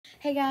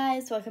Hey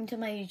guys, welcome to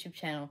my YouTube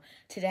channel.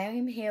 Today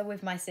I'm here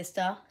with my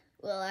sister,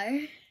 Willow.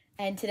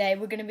 and today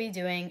we're going to be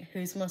doing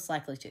Who's Most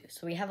Likely To.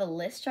 So we have a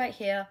list right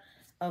here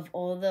of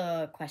all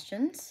the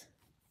questions.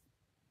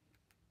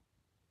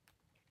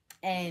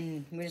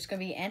 And we're just going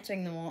to be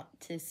answering them all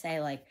to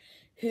say, like,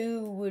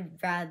 who would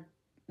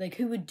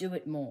do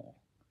it more?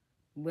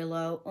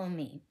 Willow or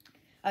me?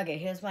 Okay,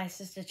 here's my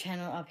sister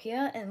channel up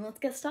here, and let's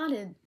get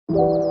started.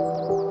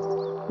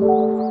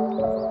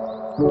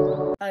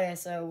 Okay,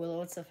 so Willow,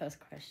 what's the first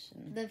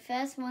question? The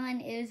first one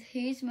is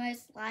who's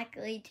most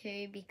likely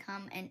to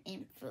become an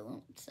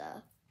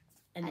influencer?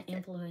 An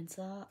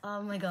influencer?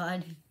 Oh my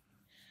god.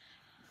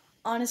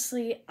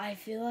 Honestly, I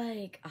feel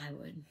like I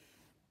would.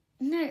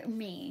 No,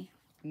 me.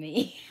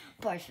 Me?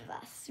 Both of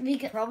us.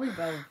 Because Probably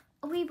both.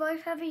 we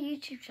both have a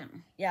YouTube channel.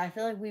 Yeah, I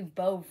feel like we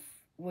both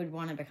would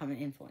want to become an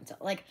influencer.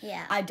 Like,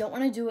 Yeah. I don't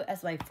want to do it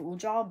as my full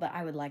job, but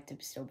I would like to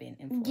still be an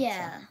influencer.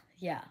 Yeah.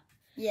 Yeah.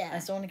 Yeah. I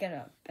still want to get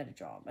a better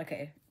job.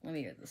 Okay, let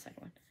me hear the second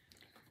one.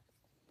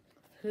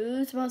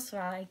 Who's most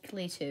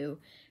likely to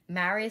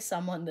marry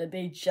someone that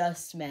they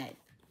just met?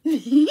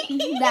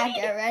 That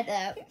girl right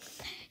there.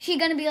 She's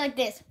gonna be like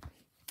this.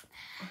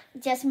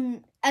 Just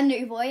a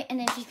new boy, and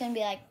then she's gonna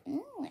be like,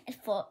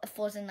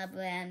 falls in love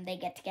with him, they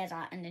get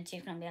together, and then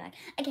she's gonna be like,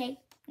 okay,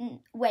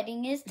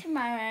 wedding is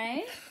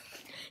tomorrow.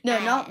 No,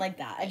 not like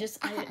that.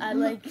 I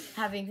like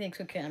having things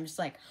with kids. I'm just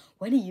like,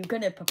 when are you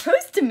gonna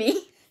propose to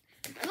me?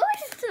 Propose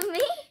to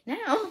me?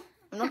 Now.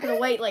 I'm not gonna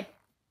wait like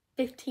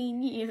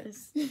 15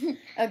 years.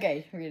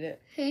 Okay, read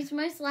it. Who's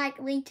most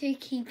likely to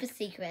keep a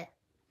secret?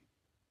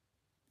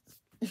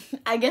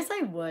 I guess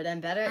I would.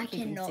 I'm better at I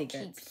keeping cannot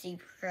secrets. keep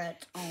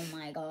secrets. Oh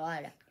my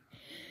god.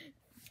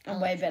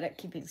 I'm way better at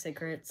keeping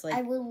secrets. Like,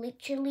 I will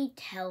literally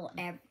tell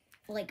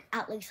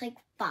at least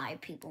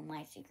 5 people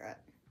my secret.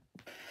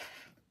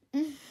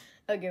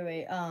 okay,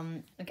 wait.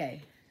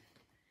 Okay.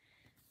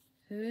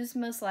 Who's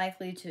most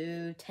likely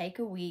to take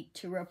a week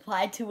to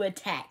reply to a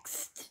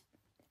text?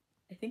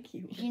 I think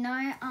you. You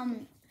know,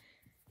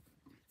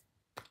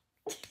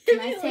 can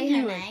I say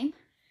her name?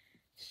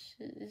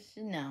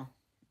 No,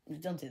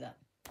 don't do that.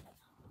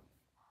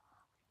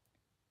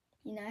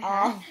 You know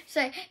her.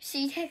 So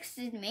she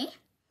texted me,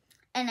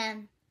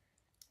 and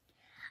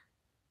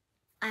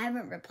I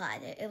haven't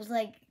replied it. It was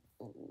like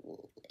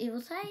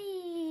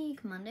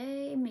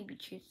Monday, maybe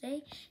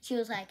Tuesday. She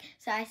was like,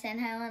 so I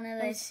sent her one of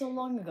That was those. so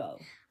long ago.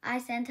 I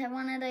sent her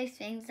one of those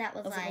things that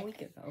was Like a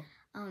week ago.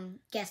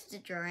 Guess the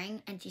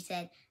drawing, and she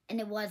said, and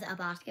it was a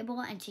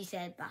basketball, and she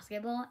said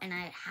basketball, and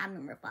I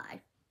haven't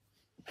replied.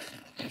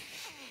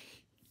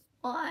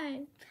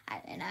 Why?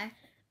 I don't know.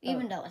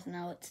 Even though I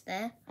know it's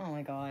there. Oh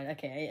my god.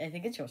 Okay, I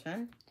think it's your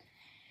turn.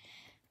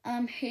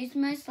 Who's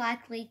most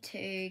likely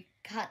to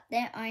cut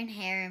their own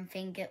hair and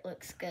think it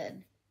looks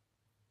good?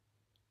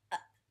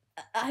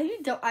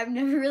 I've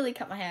never really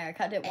cut my hair. I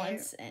cut it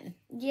once and...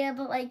 Yeah,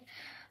 but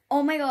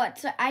oh my god.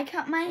 So I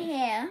cut my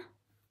hair,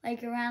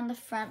 around the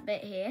front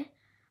bit here.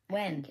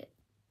 When?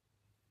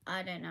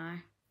 I don't know.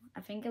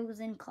 I think it was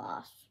in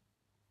class.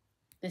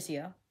 This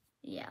year?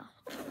 Yeah.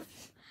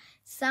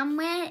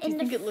 Somewhere Do you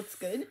think it looks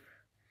good?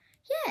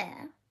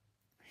 Yeah.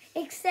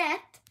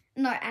 Except,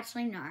 no,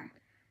 actually no.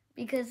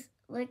 Because,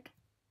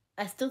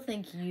 I still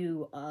think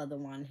you are the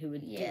one who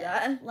would do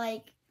yeah,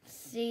 that.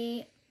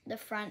 see the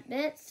front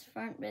bits,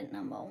 front bit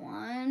number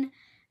 1,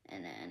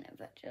 and then if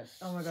it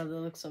just... Oh my god, they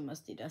look so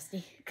musty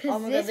dusty. 'Cause Oh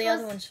my god, the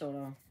other one's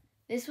shorter.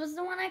 This was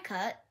the one I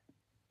cut.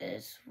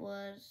 This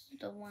was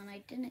the one I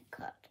didn't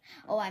cut.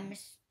 Oh, I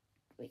missed...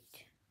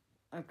 Wait.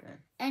 Okay.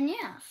 And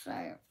yeah, so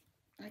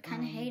I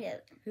kind of hate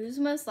it. Who's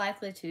most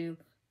likely to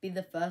be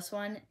the first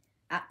one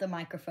at the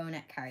microphone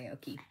at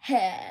karaoke?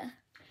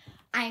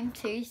 I'm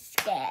too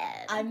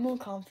scared. I'm more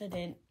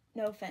confident.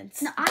 No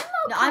offense. No,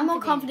 I'm more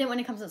confident when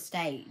it comes to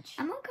stage.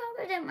 I'm more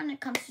confident when it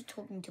comes to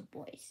talking to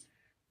boys.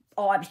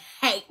 Oh, I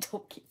hate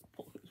talking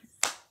to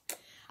boys.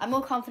 I'm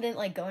more confident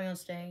going on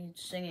stage,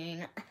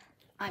 singing.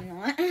 I'm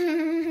not.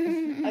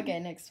 Okay,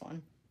 next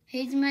one.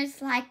 Who's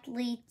most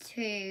likely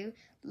to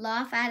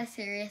laugh at a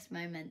serious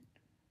moment?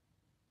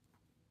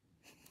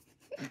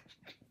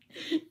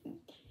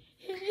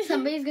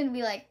 Somebody's gonna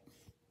be like,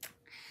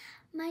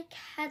 my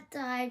cat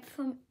died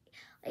from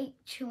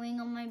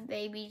chewing on my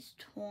baby's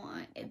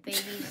toy,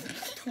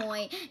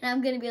 and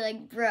I'm gonna be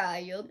like,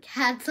 bruh, your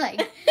cat's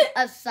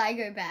a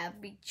psychopath,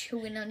 be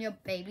chewing on your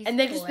baby's and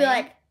they toy. just be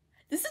like,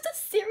 this is a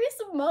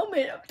serious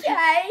moment,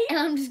 okay? And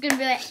I'm just gonna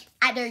be like,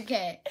 I don't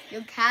care.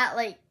 Your cat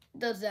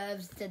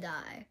deserves to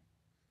die.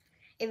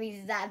 If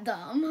he's that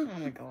dumb. Oh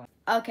my god.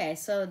 Okay,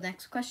 so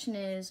next question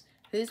is,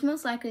 who's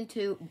most likely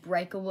to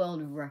break a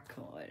world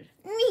record?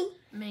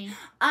 Me.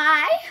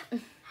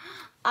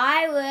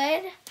 I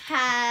would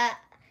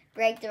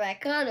break the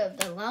record of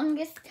the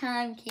longest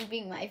time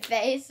keeping my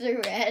face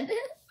red.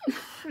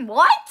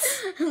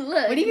 What?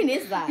 Look. What even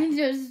is that?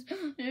 Just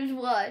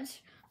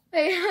watch.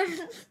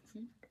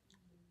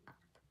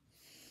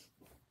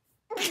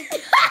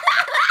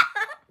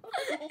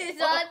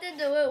 It's hard to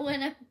do it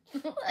when I'm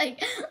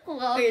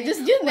Okay,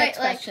 just do the next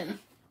question.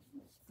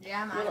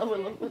 Yeah, I'm Willow,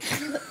 Willow. By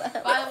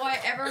the way,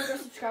 everyone go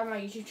subscribe to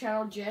my YouTube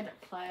channel, Jed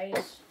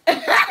Plays.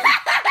 I'm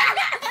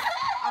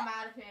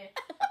out of here.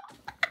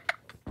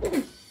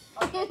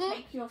 Okay,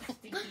 take your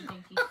stinky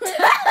dinky.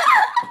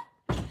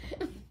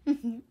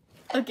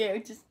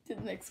 Okay, just do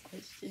the next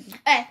question.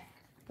 Hey.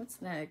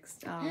 What's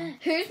next?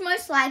 Who's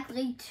most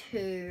likely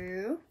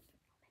to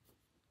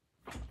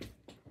Do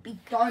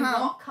become...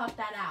 not cut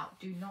that out.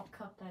 Do not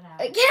cut that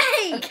out.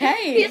 Okay.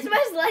 Okay. Who's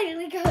most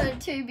likely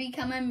to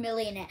become a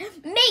millionaire?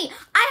 Me.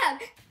 I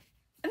have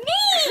Me!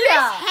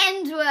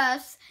 Chris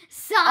Hemsworth's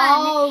son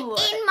Oh.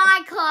 in my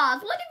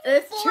class. What if he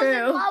That's falls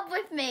true. in love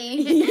with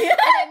me? Yeah.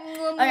 And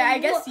Okay, I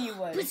guess you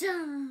would. But,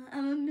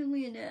 I'm a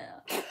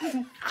millionaire.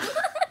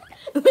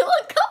 Willow,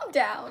 calm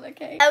down,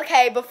 okay?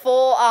 Okay,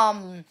 before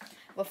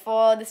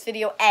this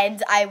video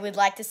ends, I would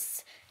like to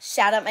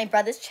shout out my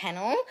brother's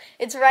channel.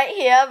 It's right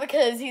here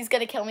because he's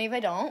gonna kill me if I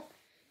don't.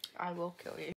 I will kill you.